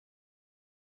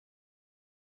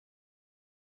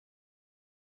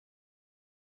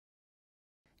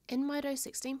In Modo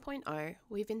 16.0,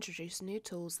 we've introduced new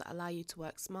tools that allow you to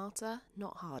work smarter,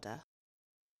 not harder.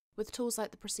 With tools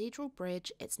like the Procedural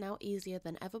Bridge, it's now easier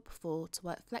than ever before to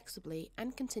work flexibly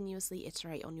and continuously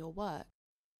iterate on your work,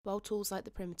 while tools like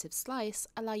the Primitive Slice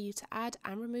allow you to add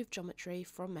and remove geometry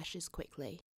from meshes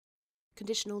quickly.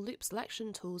 Conditional loop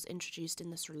selection tools introduced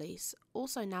in this release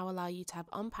also now allow you to have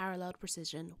unparalleled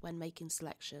precision when making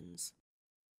selections.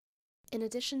 In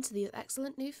addition to these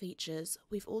excellent new features,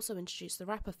 we've also introduced the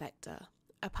Wrap Effector,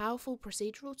 a powerful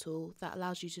procedural tool that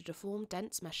allows you to deform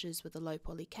dense meshes with a low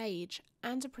poly cage,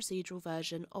 and a procedural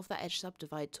version of the Edge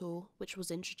Subdivide tool, which was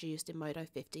introduced in Modo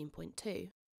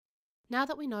 15.2. Now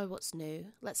that we know what's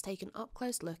new, let's take an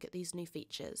up-close look at these new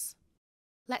features.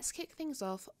 Let's kick things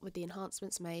off with the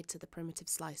enhancements made to the Primitive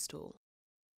Slice tool.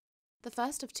 The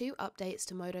first of two updates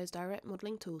to Modo's direct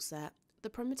modelling toolset, the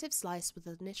Primitive Slice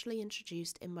was initially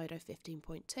introduced in Modo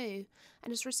 15.2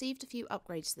 and has received a few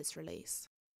upgrades this release.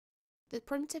 The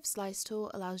Primitive Slice tool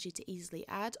allows you to easily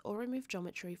add or remove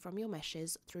geometry from your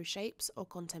meshes through shapes or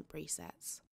content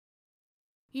presets.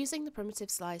 Using the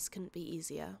Primitive Slice couldn't be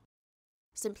easier.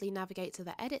 Simply navigate to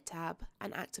the Edit tab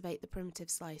and activate the Primitive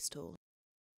Slice tool.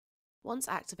 Once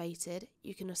activated,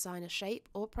 you can assign a shape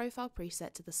or profile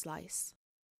preset to the slice.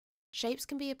 Shapes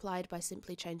can be applied by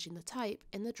simply changing the type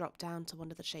in the drop-down to one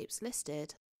of the shapes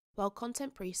listed, while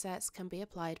content presets can be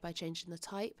applied by changing the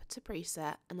type to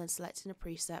preset and then selecting a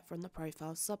preset from the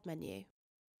Profiles submenu.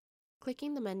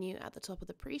 Clicking the menu at the top of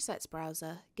the Presets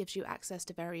browser gives you access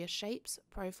to various shapes,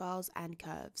 profiles, and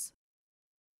curves.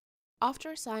 After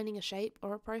assigning a shape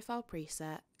or a profile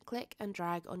preset, click and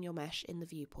drag on your mesh in the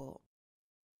viewport.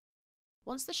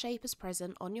 Once the shape is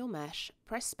present on your mesh,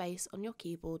 press space on your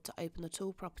keyboard to open the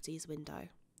Tool Properties window.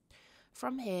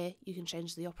 From here, you can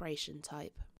change the operation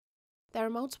type. There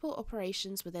are multiple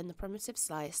operations within the Primitive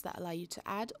Slice that allow you to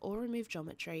add or remove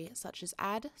geometry, such as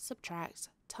add, subtract,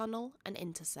 tunnel, and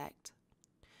intersect.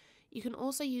 You can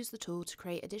also use the tool to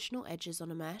create additional edges on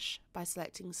a mesh by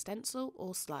selecting Stencil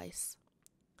or Slice.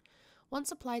 Once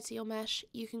applied to your mesh,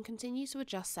 you can continue to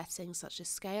adjust settings such as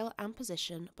scale and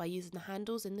position by using the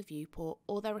handles in the viewport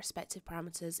or their respective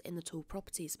parameters in the Tool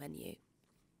Properties menu.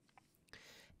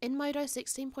 In Modo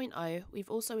 16.0, we've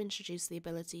also introduced the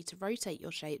ability to rotate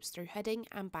your shapes through heading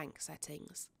and bank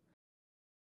settings.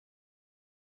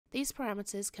 These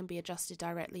parameters can be adjusted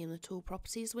directly in the Tool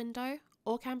Properties window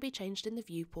or can be changed in the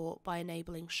viewport by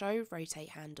enabling Show Rotate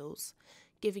Handles,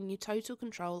 giving you total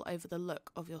control over the look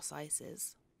of your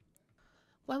slices.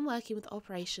 When working with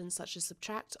operations such as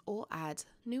subtract or add,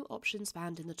 new options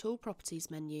found in the Tool Properties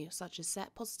menu, such as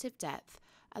Set Positive Depth,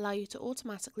 allow you to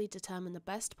automatically determine the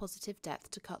best positive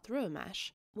depth to cut through a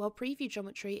mesh, while Preview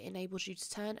Geometry enables you to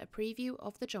turn a preview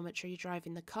of the geometry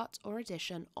driving the cut or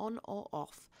addition on or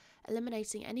off,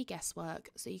 eliminating any guesswork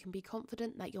so you can be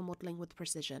confident that you're modelling with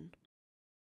precision.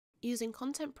 Using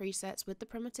content presets with the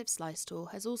Primitive Slice tool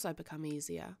has also become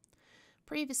easier.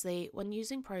 Previously, when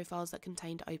using profiles that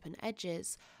contained open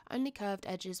edges, only curved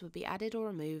edges would be added or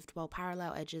removed while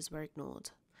parallel edges were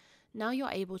ignored. Now you're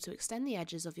able to extend the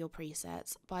edges of your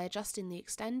presets by adjusting the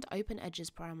Extend Open Edges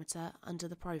parameter under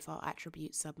the Profile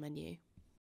Attributes submenu.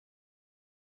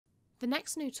 The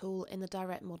next new tool in the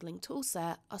Direct Modelling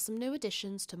toolset are some new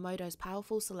additions to Modo's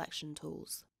powerful selection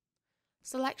tools.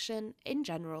 Selection, in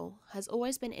general, has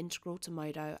always been integral to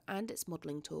Modo and its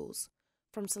modelling tools,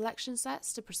 from selection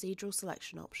sets to procedural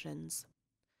selection options.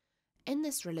 In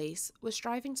this release, we're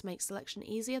striving to make selection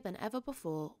easier than ever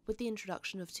before with the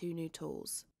introduction of two new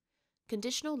tools: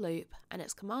 Conditional Loop and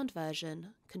its command version,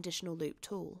 Conditional Loop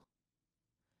Tool.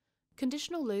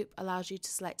 Conditional Loop allows you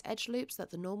to select edge loops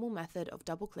that the normal method of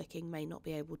double-clicking may not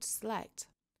be able to select.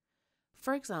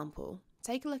 For example,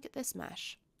 take a look at this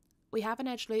mesh. We have an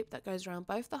edge loop that goes around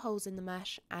both the holes in the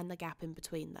mesh and the gap in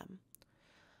between them.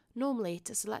 Normally,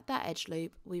 to select that edge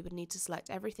loop, we would need to select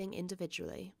everything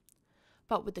individually.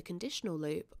 But with the conditional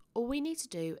loop, all we need to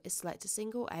do is select a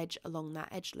single edge along that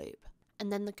edge loop,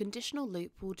 and then the conditional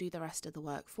loop will do the rest of the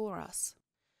work for us.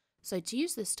 So to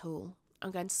use this tool,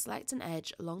 I'm going to select an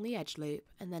edge along the edge loop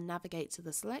and then navigate to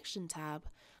the Selection tab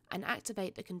and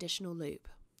activate the conditional loop.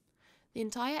 The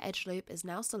entire edge loop is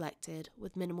now selected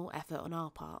with minimal effort on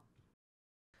our part.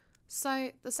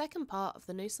 So, the second part of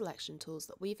the new selection tools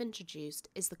that we've introduced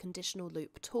is the Conditional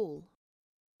Loop tool.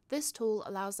 This tool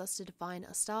allows us to define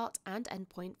a start and end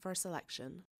point for a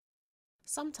selection.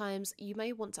 Sometimes you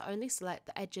may want to only select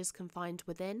the edges confined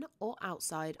within or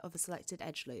outside of a selected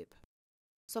edge loop.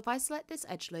 So if I select this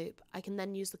edge loop, I can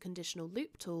then use the Conditional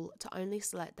Loop tool to only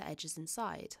select the edges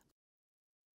inside.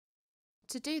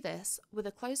 To do this, with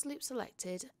a closed loop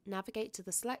selected, navigate to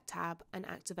the Select tab and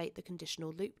activate the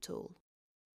Conditional Loop tool.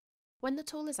 When the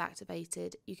tool is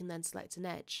activated, you can then select an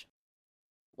edge.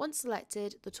 Once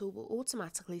selected, the tool will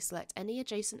automatically select any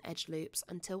adjacent edge loops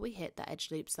until we hit the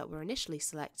edge loops that were initially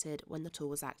selected when the tool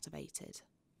was activated.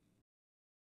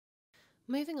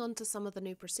 Moving on to some of the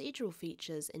new procedural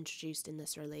features introduced in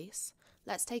this release,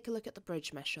 let's take a look at the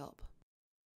Bridge MeshOp.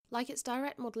 Like its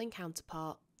direct modelling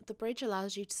counterpart, the bridge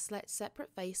allows you to select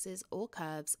separate faces or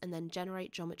curves and then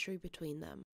generate geometry between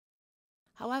them.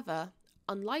 However,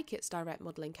 unlike its direct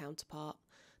modelling counterpart,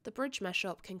 the Bridge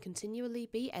MeshOp can continually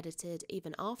be edited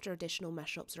even after additional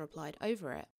meshops are applied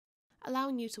over it,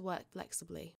 allowing you to work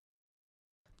flexibly.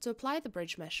 To apply the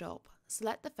Bridge MeshOp,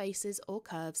 select the faces or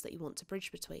curves that you want to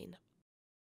bridge between.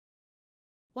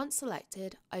 Once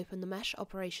selected, open the Mesh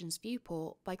Operations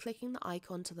viewport by clicking the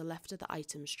icon to the left of the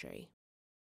items tree.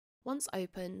 Once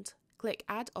opened, click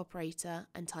Add Operator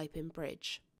and type in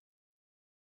Bridge.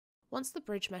 Once the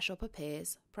Bridge MeshOp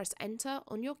appears, press Enter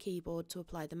on your keyboard to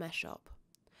apply the MeshOp.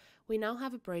 We now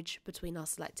have a bridge between our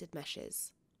selected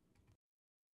meshes.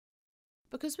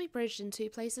 Because we bridged in two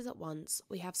places at once,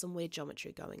 we have some weird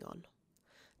geometry going on.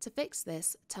 To fix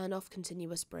this, turn off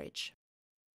Continuous Bridge.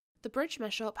 The Bridge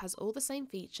MeshOp has all the same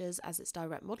features as its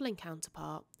direct modelling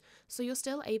counterpart, so you're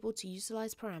still able to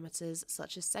utilise parameters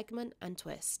such as segment and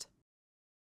twist.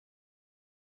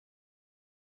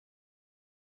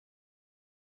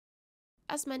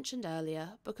 As mentioned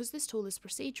earlier, because this tool is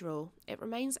procedural, it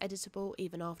remains editable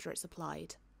even after it's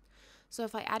applied. So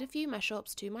if I add a few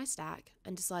meshops to my stack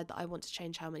and decide that I want to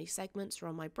change how many segments are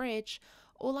on my bridge,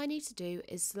 all I need to do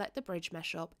is select the Bridge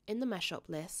MeshOp in the MeshOp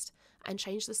list and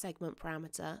change the segment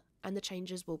parameter, and the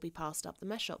changes will be passed up the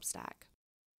MeshOp stack.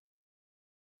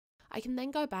 I can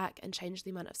then go back and change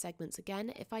the amount of segments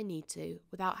again if I need to,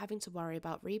 without having to worry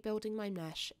about rebuilding my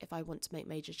mesh if I want to make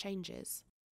major changes.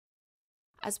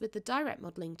 As with the direct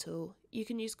modelling tool, you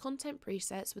can use content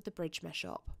presets with the Bridge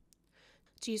MeshOp.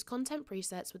 To use content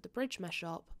presets with the Bridge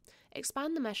MeshOp,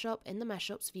 expand the MeshOp in the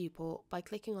MeshOp's viewport by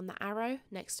clicking on the arrow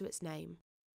next to its name.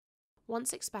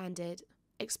 Once expanded,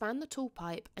 expand the tool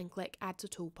pipe and click Add to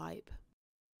Tool Pipe.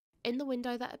 In the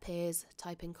window that appears,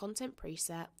 type in Content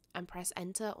Preset and press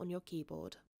Enter on your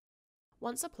keyboard.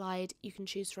 Once applied, you can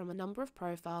choose from a number of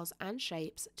profiles and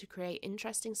shapes to create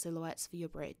interesting silhouettes for your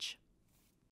bridge.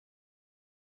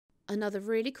 Another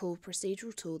really cool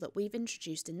procedural tool that we've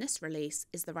introduced in this release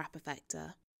is the Wrap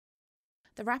Effector.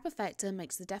 The Wrap Effector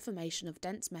makes the deformation of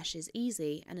dense meshes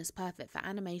easy and is perfect for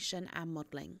animation and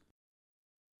modelling.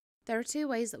 There are two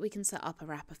ways that we can set up a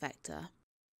Wrap Effector.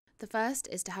 The first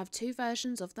is to have two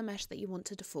versions of the mesh that you want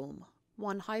to deform,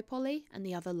 one high poly and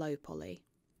the other low poly.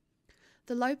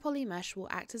 The low poly mesh will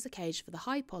act as a cage for the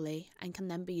high poly and can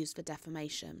then be used for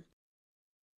deformation.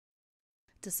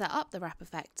 To set up the Wrap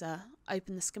Effector,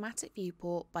 open the Schematic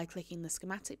Viewport by clicking the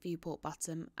Schematic Viewport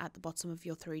button at the bottom of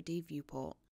your 3D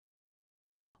viewport.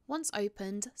 Once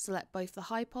opened, select both the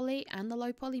high poly and the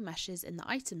low poly meshes in the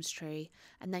items tree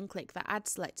and then click the Add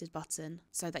Selected button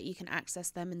so that you can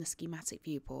access them in the Schematic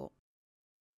Viewport.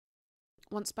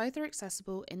 Once both are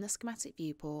accessible in the Schematic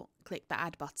Viewport, click the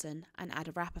Add button and add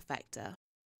a Wrap Effector.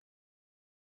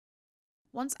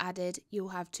 Once added, you will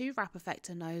have two Wrap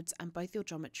Effector nodes and both your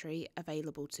geometry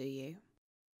available to you.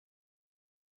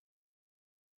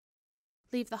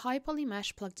 Leave the high poly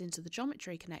mesh plugged into the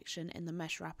geometry connection in the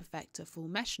Mesh Wrap Effector full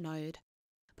mesh node,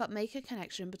 but make a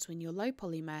connection between your low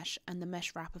poly mesh and the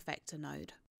Mesh Wrap Effector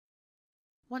node.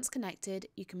 Once connected,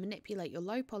 you can manipulate your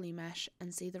low poly mesh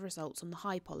and see the results on the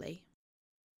high poly.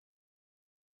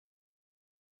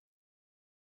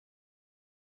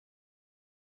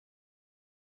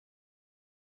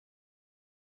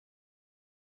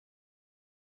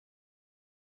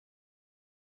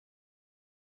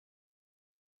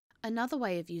 Another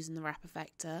way of using the Wrap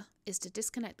Effector is to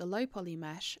disconnect the low poly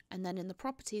mesh and then in the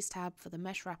Properties tab for the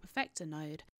Mesh Wrap Effector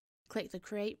node, click the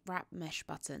Create Wrap Mesh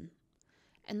button.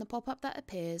 In the pop-up that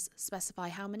appears, specify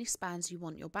how many spans you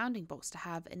want your bounding box to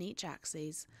have in each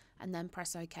axis and then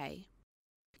press OK.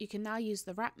 You can now use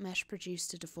the Wrap Mesh produced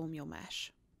to deform your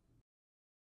mesh.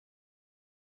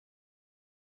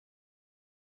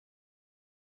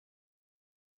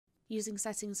 Using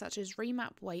settings such as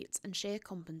remap weight and shear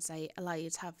compensate allow you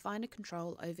to have finer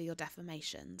control over your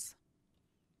deformations.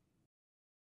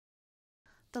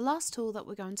 The last tool that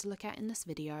we're going to look at in this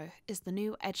video is the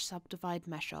new Edge Subdivide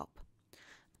MeshOp.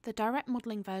 The direct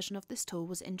modelling version of this tool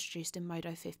was introduced in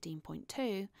Modo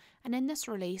 16.0, and in this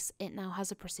release it now has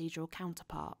a procedural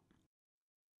counterpart.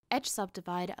 Edge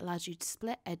Subdivide allows you to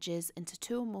split edges into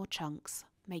two or more chunks,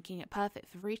 making it perfect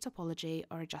for retopology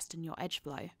or adjusting your edge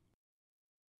flow.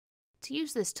 To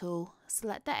use this tool,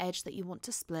 select the edge that you want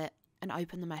to split and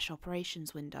open the Mesh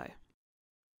Operations window.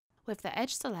 With the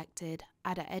edge selected,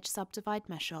 add an edge subdivide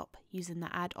MeshOp using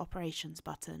the Add Operations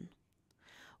button.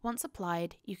 Once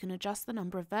applied, you can adjust the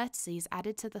number of vertices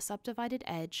added to the subdivided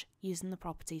edge using the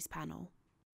Properties panel.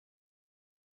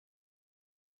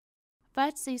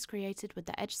 Vertices created with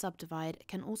the edge subdivide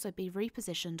can also be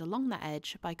repositioned along the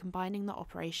edge by combining the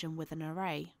operation with an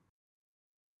array.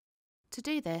 To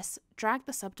do this, drag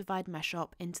the Subdivide MeshOp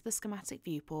into the schematic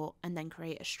viewport and then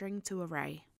create a string to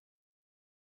array.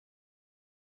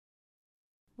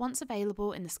 Once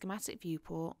available in the schematic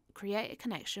viewport, create a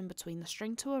connection between the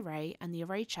string to array and the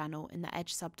array channel in the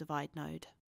edge subdivide node.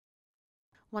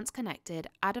 Once connected,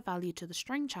 add a value to the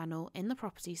string channel in the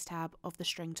Properties tab of the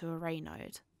string to array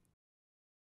node.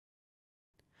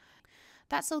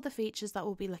 That's all the features that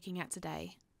we'll be looking at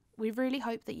today. We really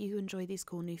hope that you enjoy these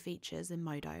cool new features in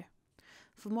Modo.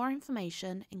 For more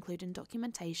information, including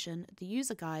documentation, the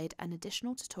user guide and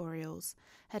additional tutorials,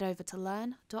 head over to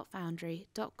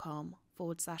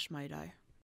learn.foundry.com/Modo.